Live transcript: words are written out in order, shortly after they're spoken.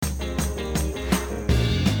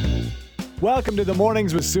Welcome to the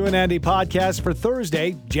Mornings with Sue and Andy podcast for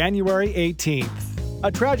Thursday, January 18th.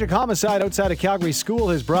 A tragic homicide outside a Calgary school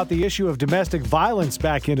has brought the issue of domestic violence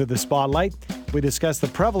back into the spotlight. We discuss the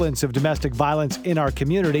prevalence of domestic violence in our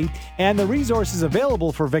community and the resources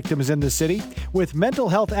available for victims in the city with mental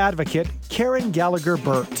health advocate Karen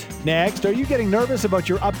Gallagher-Burt. Next, are you getting nervous about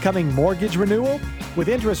your upcoming mortgage renewal? With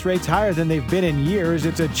interest rates higher than they've been in years,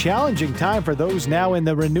 it's a challenging time for those now in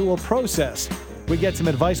the renewal process. We get some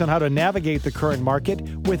advice on how to navigate the current market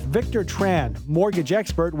with Victor Tran, mortgage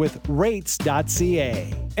expert with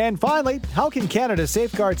Ratesdot.ca. And finally, how can Canada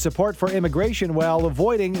safeguard support for immigration while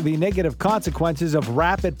avoiding the negative consequences of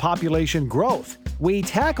rapid population growth? We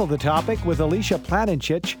tackle the topic with Alicia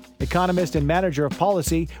Planincic, Economist and Manager of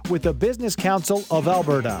Policy with the Business Council of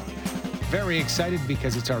Alberta. Very excited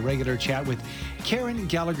because it's our regular chat with Karen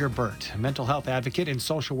Gallagher-Burt, mental health advocate and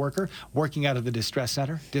social worker working out of the Distress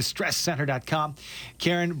Center, distresscenter.com.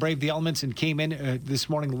 Karen braved the elements and came in this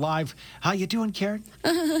morning live. How you doing, Karen?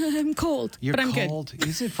 I'm cold, You're but I'm cold. good.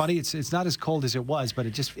 Isn't it funny? It's not as cold as it was, but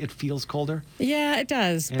it feels colder. Yeah, it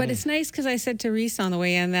does. Yeah. But it's nice because I said to Reese on the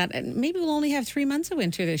way in that maybe we'll only have 3 months of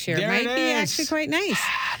winter this year. There Might it be is. actually quite nice.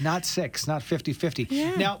 Not 6, not 50-50.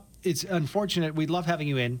 Yeah. Now, it's unfortunate. We love having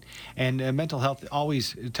you in, and mental health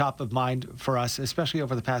always top of mind for us, especially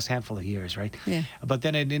over the past handful of years, right? Yeah. But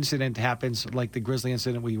then an incident happens, like the grisly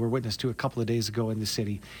incident we were witness to a couple of days ago in the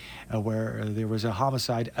city, where there was a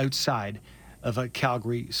homicide outside of a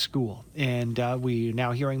Calgary school. And we're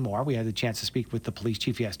now hearing more. We had the chance to speak with the police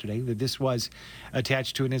chief yesterday, that this was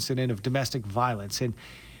attached to an incident of domestic violence. And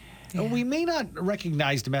we may not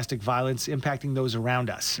recognize domestic violence impacting those around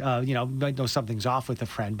us. Might know something's off with a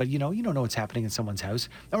friend, but you don't know what's happening in someone's house.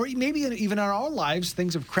 Or maybe even in our own lives,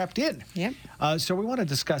 things have crept in. Yep. So we want to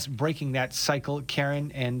discuss breaking that cycle,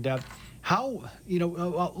 Karen, and how,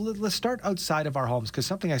 let's start outside of our homes, because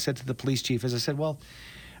something I said to the police chief is I said, well,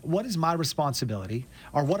 what is my responsibility,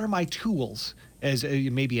 or what are my tools as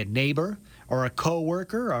maybe a neighbor or a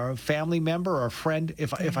coworker or a family member or a friend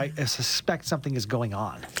if I suspect something is going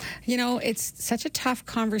on? It's such a tough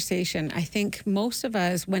conversation. I think most of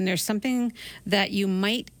us, when there's something that you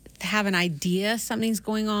might have an idea something's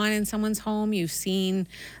going on in someone's home, you've seen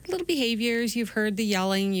little behaviors, you've heard the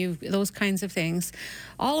yelling, those kinds of things.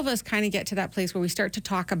 All of us kind of get to that place where we start to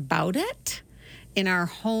talk about it in our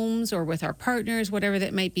homes or with our partners, whatever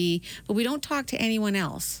that might be, but we don't talk to anyone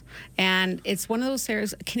else. And it's one of those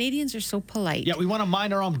areas, Canadians are so polite. Yeah, we want to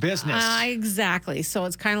mind our own business. Exactly. So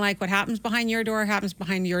it's kind of like what happens behind your door happens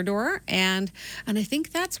behind your door. And I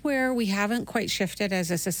think that's where we haven't quite shifted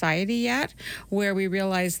as a society yet, where we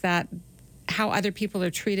realize that how other people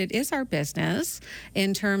are treated is our business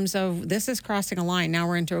in terms of this is crossing a line. Now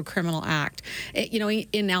we're into a criminal act.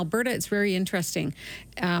 In Alberta, it's very interesting.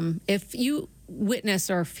 If you witness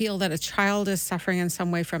or feel that a child is suffering in some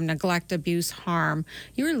way from neglect, abuse, harm,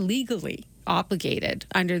 you're legally obligated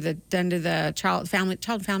under the Child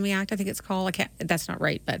Family Act, I think it's called. That's not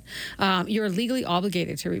right, but you're legally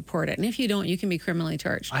obligated to report it. And if you don't, you can be criminally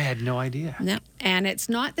charged. I had no idea. No, and it's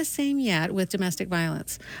not the same yet with domestic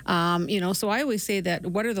violence. So I always say that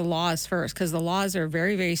what are the laws first? Because the laws are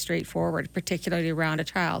very, very straightforward, particularly around a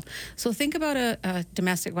child. So think about a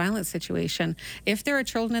domestic violence situation. If there are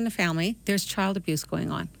children in the family, there's child abuse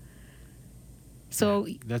going on. So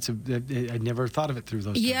I never thought of it through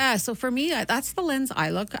those terms. Yeah, so for me, that's the lens I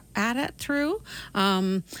look at it through.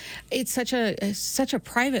 It's such a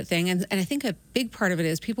private thing, and I think a big part of it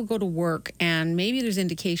is people go to work and maybe there's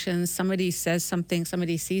indications, somebody says something,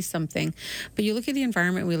 somebody sees something, but you look at the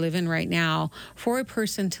environment we live in right now, for a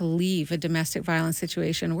person to leave a domestic violence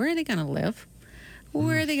situation, where are they going to live?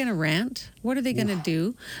 Where are they going to rent? What are they going to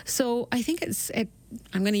do? So I think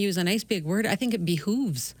I'm going to use a nice big word. I think it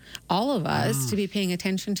behooves all of us to be paying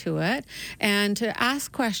attention to it and to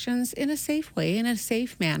ask questions in a safe way, in a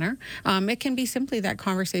safe manner. It can be simply that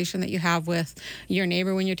conversation that you have with your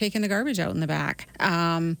neighbor when you're taking the garbage out in the back. It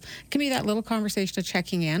can be that little conversation of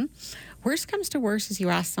checking in. Worst comes to worst is you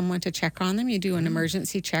ask someone to check on them. You do an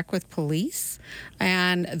emergency check with police.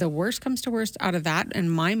 And the worst comes to worst out of that, in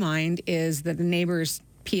my mind, is that the neighbors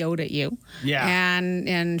PO'd at you. Yeah.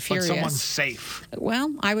 And furious. But someone's safe.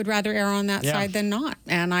 Well, I would rather err on that side than not.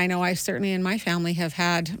 And I know I certainly in my family have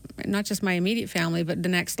had, not just my immediate family, but the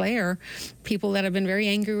next layer, people that have been very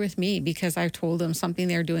angry with me because I've told them something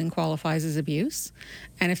they're doing qualifies as abuse.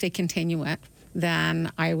 And if they continue it, then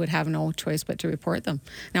I would have no choice but to report them.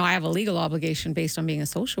 Now, I have a legal obligation based on being a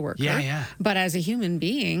social worker. Yeah. But as a human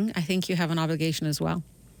being, I think you have an obligation as well.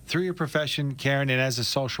 through your profession, Karen, and as a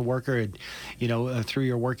social worker, and, through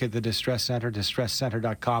your work at the Distress Center,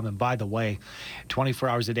 distresscenter.com. And by the way, 24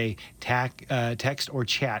 hours a day, text or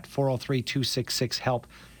chat, 403-266-HELP.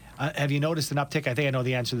 Have you noticed an uptick? I think I know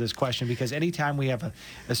the answer to this question, because anytime we have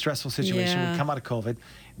a stressful situation, we come out of COVID,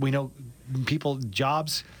 we know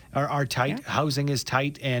jobs are tight, housing is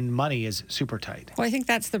tight, and money is super tight. Well, I think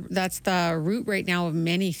that's the root right now of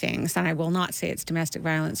many things, and I will not say it's domestic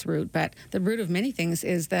violence root, but the root of many things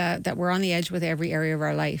is that we're on the edge with every area of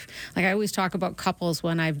our life. Like I always talk about couples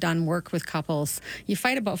when I've done work with couples. You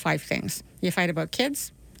fight about 5 things. You fight about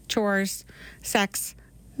kids, chores, sex,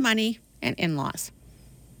 money, and in-laws.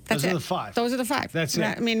 Those are the 5. Those are the 5. That's it.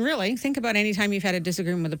 I mean, really, think about any time you've had a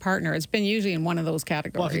disagreement with a partner. It's been usually in one of those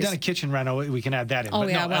categories. Well, if you've done a kitchen reno, we can add that in. Oh, but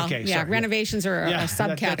yeah, no, okay, sorry. Renovations are a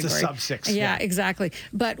subcategory. That's a sub-6. Yeah, exactly.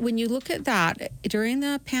 But when you look at that, during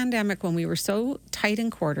the pandemic, when we were so tight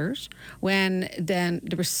in quarters, then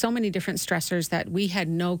there were so many different stressors that we had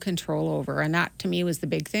no control over. And that, to me, was the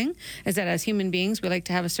big thing, is that as human beings, we like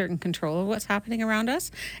to have a certain control of what's happening around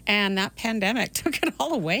us. And that pandemic took it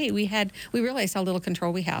all away. We realized how little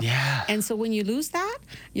control we have. Yeah. And so when you lose that,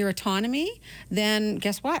 your autonomy, then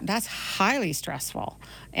guess what? That's highly stressful.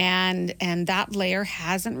 And that layer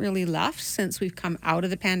hasn't really left since we've come out of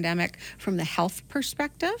the pandemic from the health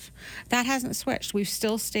perspective. That hasn't switched. We've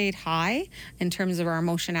still stayed high in terms of our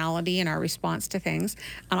emotionality and our response to things.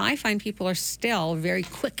 And I find people are still very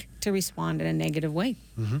quick to respond in a negative way.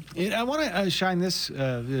 Mm-hmm. I want to shine this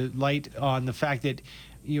light on the fact that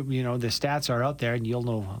the stats are out there, and you'll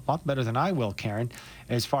know a lot better than I will, Karen,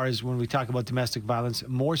 as far as when we talk about domestic violence,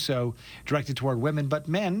 more so directed toward women, but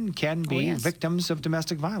men can be victims of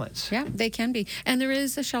domestic violence. Yeah, they can be. And there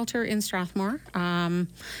is a shelter in Strathmore. And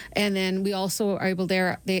then we also are able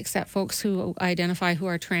they accept folks who identify who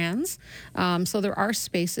are trans. So there are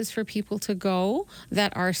spaces for people to go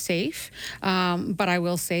that are safe. But I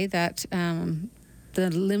will say that the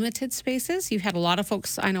limited spaces, you've had a lot of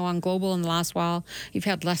folks I know on Global in the last while. You've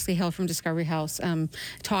had Leslie Hill from Discovery House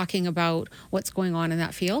talking about what's going on in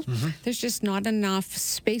that field. Mm-hmm. There's just not enough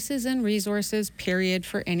spaces and resources, period,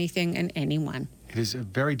 for anything and anyone. It is a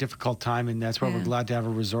very difficult time, and that's why we're glad to have a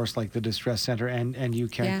resource like the Distress Center and you,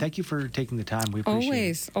 Karen. Thank you for taking the time. We appreciate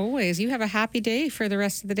it. Always. You have a happy day for the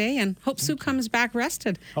rest of the day, and hope Sue comes back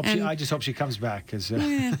rested. I just hope she comes back. Cause,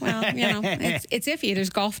 it's iffy. There's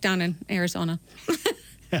golf down in Arizona.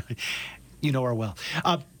 You know her well.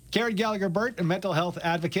 Karen Gallagher-Burt, a mental health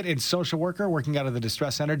advocate and social worker working out of the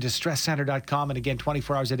Distress Center, distresscenter.com. And again,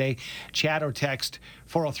 24 hours a day, chat or text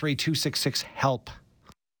 403-266-HELP.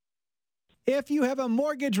 If you have a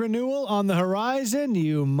mortgage renewal on the horizon,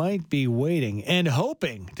 you might be waiting and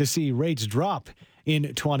hoping to see rates drop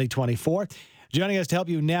in 2024. Joining us to help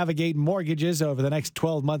you navigate mortgages over the next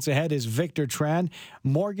 12 months ahead is Victor Tran,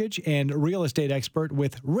 mortgage and real estate expert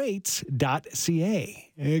with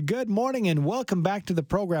Ratesdot.ca. Good morning and welcome back to the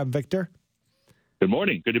program, Victor. Good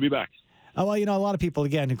morning. Good to be back. Well, a lot of people,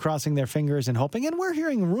 again, crossing their fingers and hoping, and we're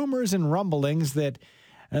hearing rumors and rumblings that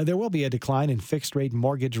there will be a decline in fixed-rate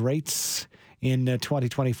mortgage rates in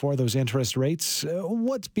 2024, those interest rates.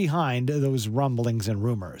 What's behind those rumblings and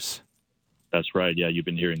rumors? That's right. Yeah, you've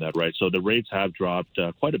been hearing that right. So the rates have dropped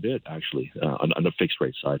quite a bit, actually, on the fixed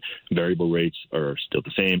rate side. Variable rates are still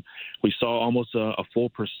the same. We saw almost a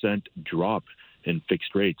full % drop in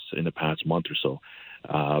fixed rates in the past month or so.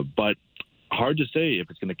 But hard to say if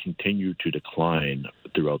it's going to continue to decline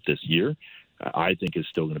throughout this year. I think it's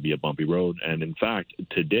still going to be a bumpy road. And in fact,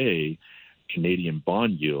 today, Canadian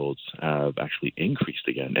bond yields have actually increased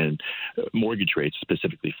again. And mortgage rates,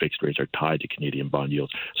 specifically fixed rates, are tied to Canadian bond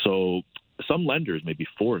yields. So some lenders may be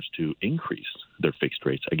forced to increase their fixed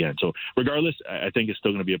rates again. So regardless, I think it's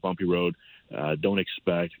still going to be a bumpy road. Don't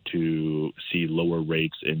expect to see lower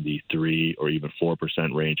rates in the 3 or even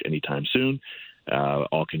 4% range anytime soon.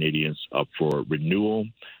 All Canadians up for renewal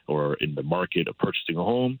or in the market of purchasing a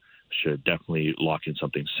home should definitely lock in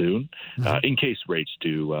something soon in case rates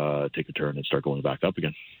do take a turn and start going back up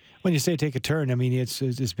again. When you say take a turn, I mean, it's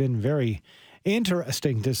been very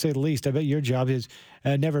interesting, to say the least. I bet your job has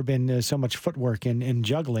never been so much footwork and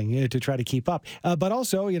juggling to try to keep up. But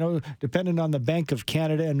also, dependent on the Bank of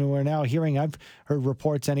Canada, and we're now hearing, I've heard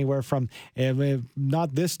reports anywhere from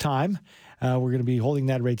not this time, we're going to be holding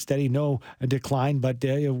that rate steady, no decline, but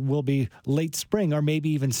it will be late spring or maybe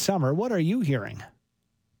even summer. What are you hearing?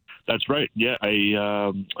 That's right. Yeah,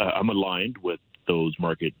 I'm aligned with those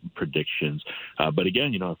market predictions. But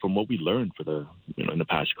again, from what we learned in the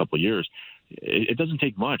past couple of years, it doesn't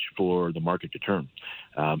take much for the market to turn.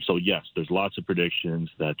 So yes, there's lots of predictions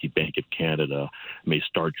that the Bank of Canada may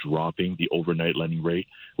start dropping the overnight lending rate,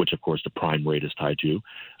 which of course the prime rate is tied to,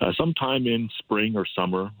 sometime in spring or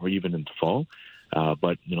summer or even in the fall.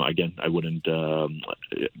 But, again, I wouldn't,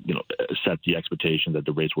 set the expectation that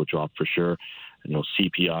the rates will drop for sure.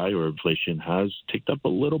 CPI or inflation has ticked up a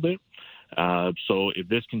little bit. So if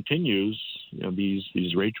this continues,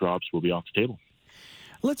 these rate drops will be off the table.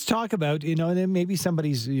 Let's talk about, and maybe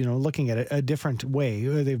somebody's, looking at it a different way.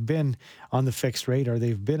 They've been on the fixed rate or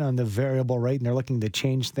they've been on the variable rate and they're looking to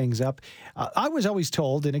change things up. I was always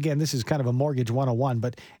told, and again, this is kind of a mortgage 101,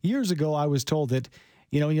 but years ago I was told that,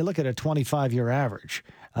 when you look at a 25-year average,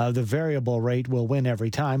 the variable rate will win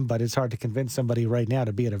every time, but it's hard to convince somebody right now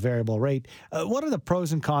to be at a variable rate. What are the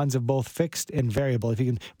pros and cons of both fixed and variable? If you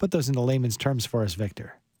can put those into layman's terms for us,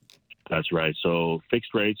 Victor. That's right. So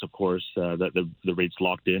fixed rates, of course, the rate's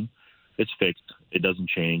locked in. It's fixed. It doesn't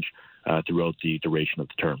change throughout the duration of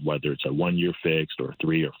the term, whether it's a 1-year fixed or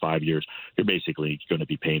 3 or 5 years. You're basically going to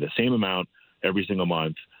be paying the same amount every single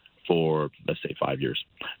month for, let's say, 5 years.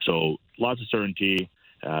 So lots of certainty.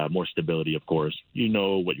 More stability, of course. You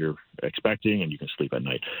know what you're expecting, and you can sleep at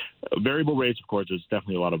night. Variable rates, of course, there's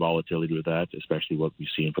definitely a lot of volatility with that, especially what we've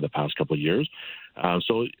seen for the past couple of years.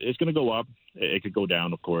 So it's going to go up. It could go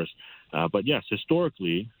down, of course. But yes,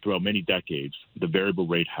 historically, throughout many decades, the variable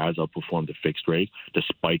rate has outperformed the fixed rate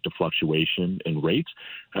despite the fluctuation in rates.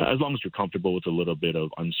 As long as you're comfortable with a little bit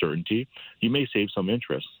of uncertainty, you may save some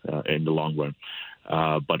interest in the long run.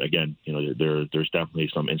 But again, there's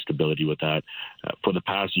definitely some instability with that. For the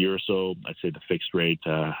past year or so, I'd say the fixed rate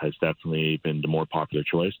has definitely been the more popular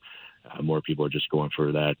choice. More people are just going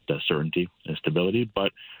for that certainty and stability.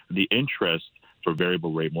 But the interest for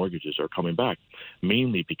variable rate mortgages are coming back,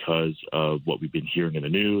 mainly because of what we've been hearing in the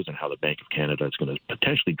news and how the Bank of Canada is going to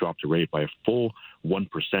potentially drop the rate by a full 1%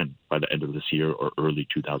 by the end of this year or early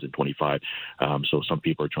 2025. So some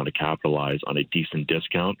people are trying to capitalize on a decent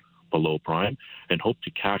discount below prime and hope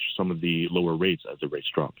to catch some of the lower rates as the rates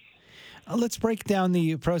drop. Let's break down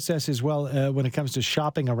the process as well when it comes to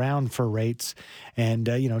shopping around for rates and,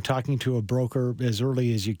 talking to a broker as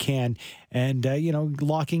early as you can and,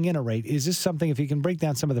 locking in a rate. Is this something, if you can break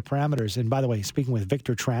down some of the parameters, and by the way, speaking with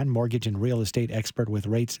Victor Tran, mortgage and real estate expert with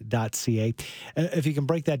Ratesdot.ca, if you can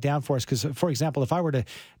break that down for us, because, for example, if I were to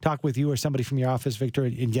talk with you or somebody from your office, Victor,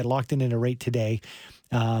 and get locked in a rate today,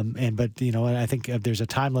 but I think there's a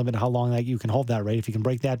time limit how long that you can hold that rate. If you can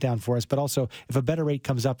break that down for us, but also if a better rate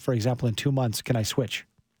comes up, for example, in 2 months, can I switch?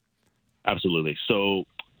 Absolutely. So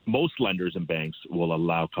most lenders and banks will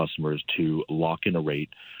allow customers to lock in a rate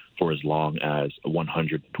for as long as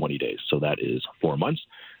 120 days. So that is 4 months.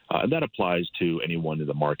 And that applies to anyone in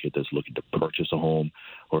the market that's looking to purchase a home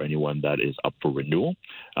or anyone that is up for renewal.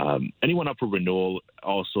 Anyone up for renewal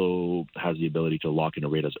also has the ability to lock in a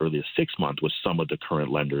rate as early as 6 months with some of the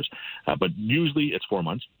current lenders. But usually it's 4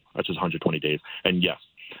 months, which is 120 days. And yes,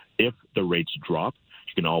 if the rates drop,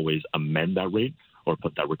 you can always amend that rate or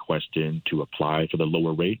put that request in to apply for the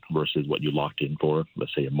lower rate versus what you locked in for,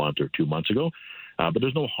 let's say, a month or 2 months ago. But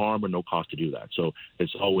there's no harm or no cost to do that. So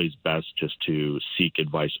it's always best just to seek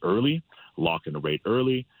advice early, lock in a rate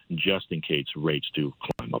early, just in case rates do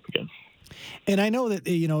climb up again. And I know that,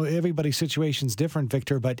 everybody's situation is different,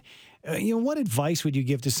 Victor, but, what advice would you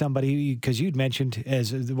give to somebody? Because you'd mentioned,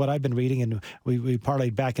 as what I've been reading, and we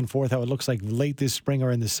parlayed back and forth, how it looks like late this spring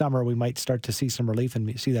or in the summer, we might start to see some relief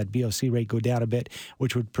and see that BOC rate go down a bit,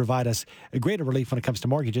 which would provide us a greater relief when it comes to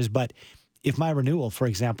mortgages. But if my renewal, for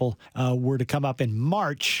example, were to come up in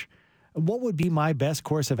March, what would be my best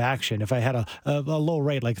course of action if I had a low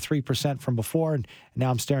rate like 3% from before and now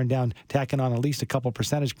I'm staring down, tacking on at least a couple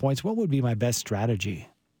percentage points? What would be my best strategy?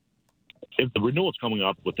 If the renewal is coming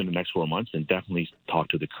up within the next 4 months, then definitely talk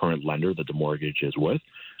to the current lender that the mortgage is with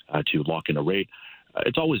to lock in a rate.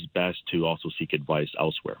 It's always best to also seek advice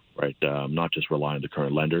elsewhere, right? Not just rely on the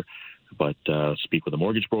current lender, but speak with a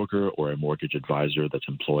mortgage broker or a mortgage advisor that's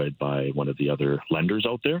employed by one of the other lenders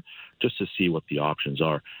out there just to see what the options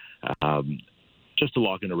are. Just to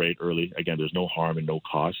lock in a rate early. Again, there's no harm and no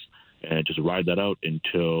cost. And just ride that out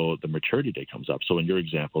until the maturity date comes up. So in your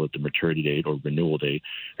example, if the maturity date or renewal date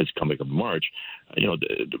is coming up in March,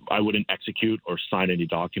 I wouldn't execute or sign any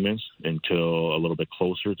documents until a little bit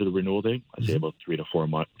closer to the renewal date. I'd say about 3 to 4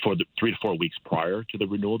 months, 3 to 4 weeks prior to the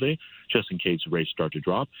renewal date, just in case rates start to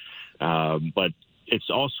drop. But it's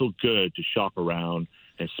also good to shop around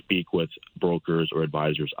and speak with brokers or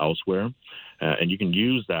advisors elsewhere. And you can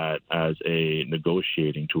use that as a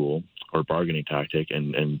negotiating tool or bargaining tactic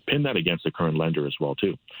and pin that against the current lender as well,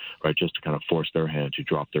 too, right? Just to kind of force their hand to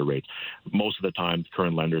drop their rates. Most of the time,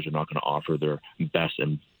 current lenders are not going to offer their best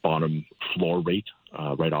and bottom floor rate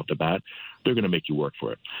right off the bat. They're going to make you work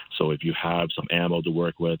for it. So if you have some ammo to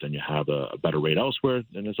work with and you have a better rate elsewhere,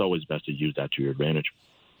 then it's always best to use that to your advantage.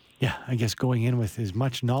 Yeah, I guess going in with as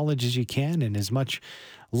much knowledge as you can and as much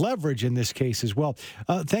leverage in this case as well.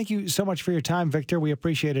 Thank you so much for your time, Victor. We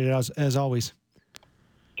appreciate it as always.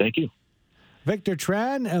 Thank you. Victor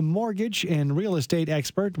Tran, a mortgage and real estate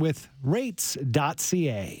expert with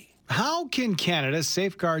Ratesdot.ca. How can Canada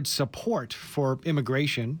safeguard support for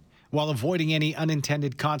immigration while avoiding any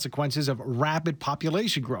unintended consequences of rapid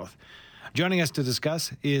population growth? Joining us to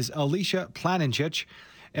discuss is Alicia Planincic,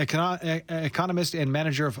 Economist and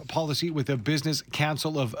Manager of Policy with the Business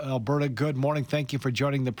Council of Alberta. Good morning. Thank you for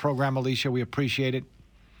joining the program, Alicia. We appreciate it.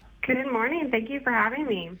 Good morning. Thank you for having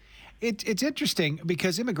me. It's interesting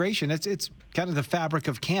because immigration, it's kind of the fabric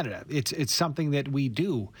of Canada. It's something that we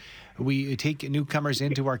do. We take newcomers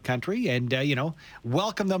into our country and,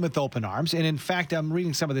 welcome them with open arms. And in fact, I'm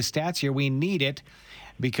reading some of the stats here. We need it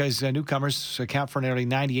because newcomers account for nearly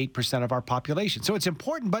 98% of our population. So it's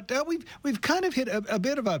important, but we've kind of hit a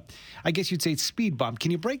bit of a, I guess you'd say, speed bump. Can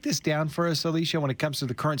you break this down for us, Alicia, when it comes to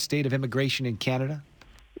the current state of immigration in Canada?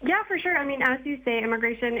 Yeah, for sure. I mean, as you say,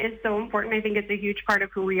 immigration is so important. I think it's a huge part of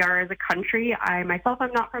who we are as a country. I myself,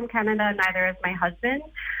 I'm not from Canada, neither is my husband.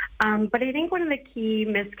 But I think one of the key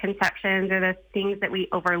misconceptions or the things that we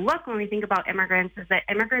overlook when we think about immigrants is that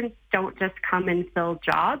immigrants don't just come and fill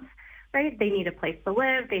jobs, right? They need a place to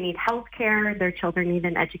live. They need health care. Their children need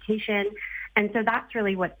an education. And so that's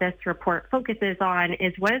really what this report focuses on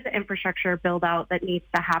is what is the infrastructure build out that needs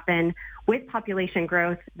to happen with population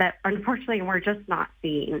growth that unfortunately we're just not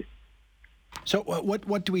seeing. So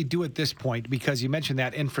what do we do at this point? Because you mentioned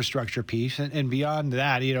that infrastructure piece, and beyond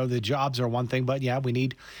that, the jobs are one thing, but yeah, we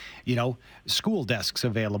need, school desks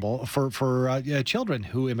available for children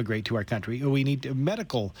who immigrate to our country. We need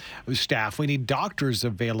medical staff. We need doctors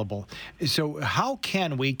available. So how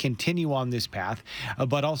can we continue on this path,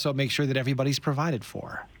 but also make sure that everybody's provided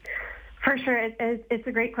for? For sure. It's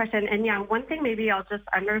a great question. And yeah, one thing maybe I'll just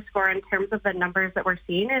underscore in terms of the numbers that we're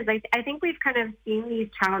seeing is I think we've kind of seen these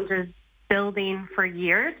challenges building for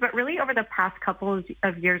years, but really over the past couple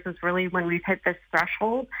of years is really when we've hit this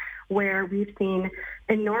threshold where we've seen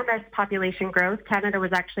enormous population growth. Canada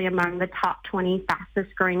was actually among the top 20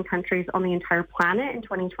 fastest growing countries on the entire planet in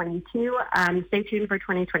 2022. Stay tuned for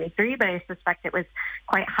 2023, but I suspect it was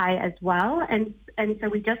quite high as well. And so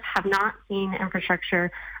we just have not seen infrastructure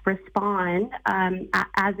respond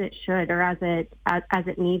as it should or as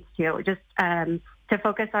it needs to. Just to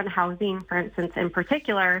focus on housing, for instance, in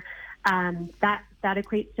particular, that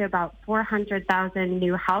equates to about 400,000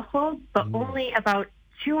 new households, but only about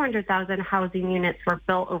 200,000 housing units were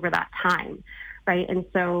built over that time, right? And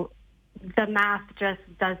so the math just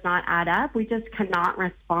does not add up. We just cannot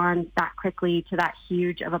respond that quickly to that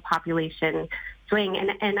huge of a population swing.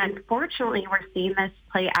 And unfortunately, we're seeing this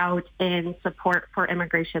play out in support for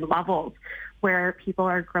immigration levels, where people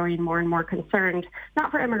are growing more and more concerned,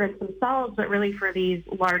 not for immigrants themselves, but really for these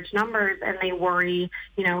large numbers. And they worry,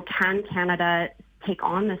 can Canada take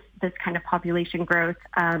on this kind of population growth?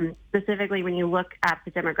 Specifically, when you look at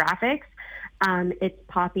the demographics, it's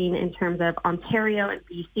popping in terms of Ontario and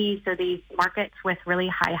BC, so these markets with really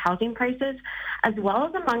high housing prices, as well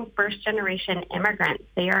as among first-generation immigrants.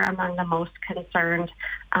 They are among the most concerned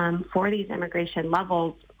for these immigration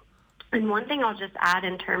levels. And one thing I'll just add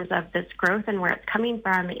in terms of this growth and where it's coming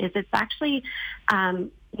from is it's actually,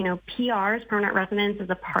 PRs, permanent residence, is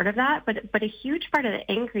a part of that, but a huge part of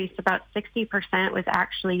the increase, about 60%, was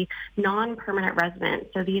actually non-permanent residents.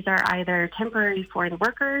 So these are either temporary foreign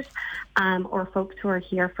workers or folks who are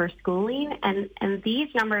here for schooling. And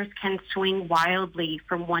these numbers can swing wildly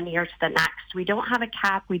from one year to the next. We don't have a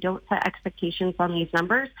cap. We don't set expectations on these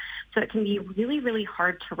numbers. So it can be really, really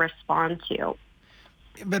hard to respond to.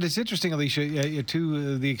 But it's interesting, Alicia,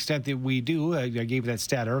 to the extent that we do, I gave that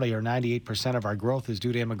stat earlier, 98% of our growth is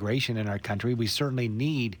due to immigration in our country. We certainly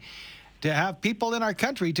need to have people in our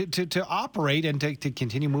country to operate and to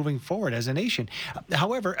continue moving forward as a nation.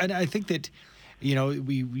 However, and I think that,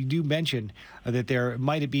 we do mention that there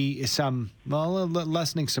might be some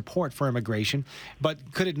lessening support for immigration, but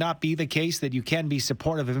could it not be the case that you can be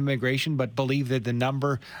supportive of immigration but believe that the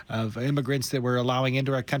number of immigrants that we're allowing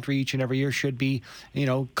into our country each and every year should be,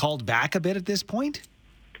 called back a bit at this point?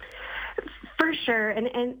 For For sure.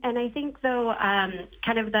 And I think, though,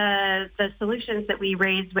 kind of the solutions that we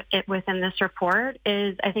raised within this report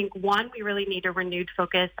is, I think, one, we really need a renewed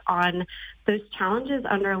focus on those challenges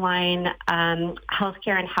underlying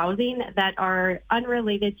healthcare and housing that are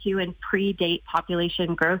unrelated to and predate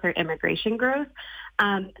population growth or immigration growth.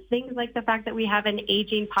 Things like the fact that we have an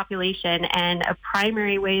aging population, and a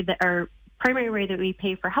primary way that we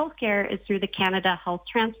pay for healthcare is through the Canada Health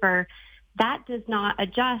Transfer. That does not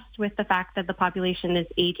adjust with the fact that the population is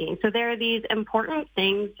aging. So there are these important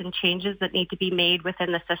things and changes that need to be made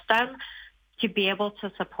within the system to be able to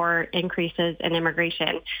support increases in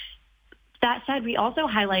immigration. That said, we also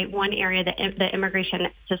highlight one area that the immigration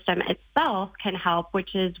system itself can help,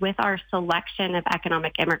 which is with our selection of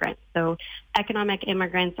economic immigrants. So economic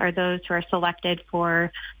immigrants are those who are selected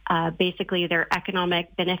for basically their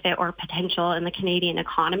economic benefit or potential in the Canadian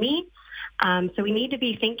economy. So we need to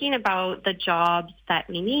be thinking about the jobs that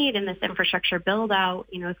we need in this infrastructure build out,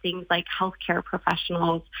 things like healthcare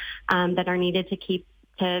professionals that are needed to keep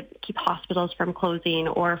hospitals from closing,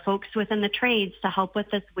 or folks within the trades to help with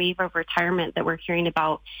this wave of retirement that we're hearing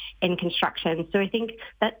about in construction. So I think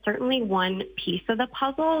that's certainly one piece of the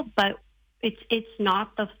puzzle, but it's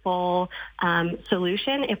not the full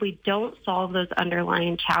solution if we don't solve those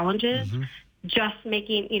underlying challenges. Mm-hmm. Just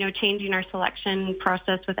changing our selection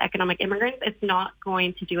process with economic immigrants, it's not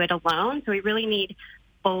going to do it alone. So we really need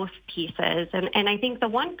both pieces. And I think the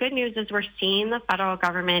one good news is we're seeing the federal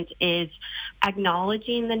government is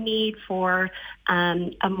acknowledging the need for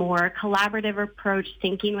a more collaborative approach,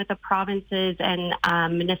 thinking with the provinces and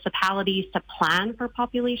municipalities to plan for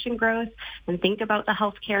population growth and think about the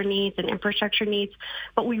healthcare needs and infrastructure needs.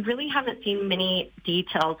 But we really haven't seen many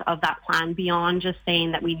details of that plan beyond just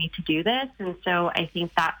saying that we need to do this. And so I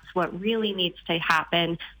think that's what really needs to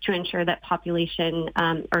happen to ensure that population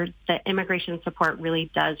or the immigration support really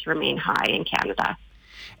does remain high in Canada.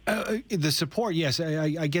 The support, yes,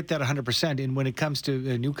 I get that 100%. And when it comes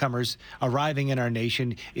to newcomers arriving in our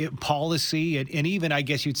nation, policy and even, I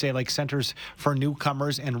guess you'd say, like centers for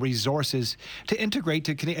newcomers and resources to integrate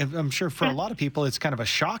to Canada. I'm sure for a lot of people, it's kind of a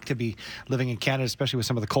shock to be living in Canada, especially with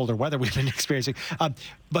some of the colder weather we've been experiencing.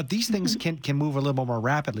 But these things can move a little bit more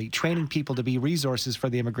rapidly. Training people to be resources for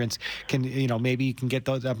the immigrants can, maybe you can get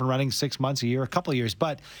those up and running 6 months, a year, a couple of years.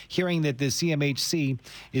 But hearing that the CMHC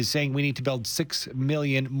is saying we need to build 6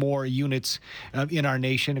 million more units in our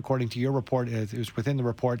nation, according to your report, it was within the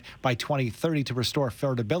report, by 2030 to restore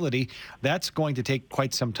affordability. That's going to take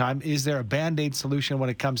quite some time. Is there a Band-Aid solution when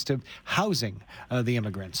it comes to housing the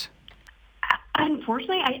immigrants?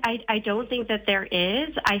 Unfortunately, I don't think that there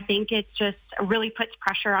is. I think it just really puts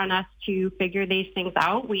pressure on us to figure these things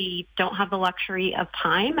out. We don't have the luxury of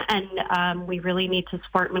time, and we really need to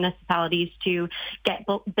support municipalities to get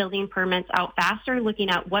building permits out faster, looking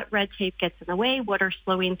at what red tape gets in the way, what are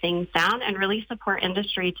slowing things down, and really support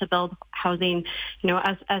industry to build housing,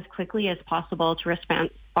 as quickly as possible to respond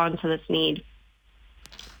to this need.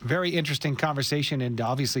 Very interesting conversation and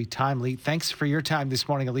obviously timely. Thanks for your time this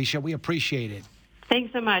morning, Alicia. We appreciate it.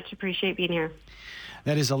 Thanks so much. Appreciate being here.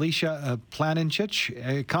 That is Alicia Planincic,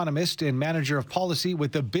 economist and manager of policy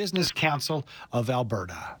with the Business Council of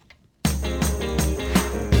Alberta.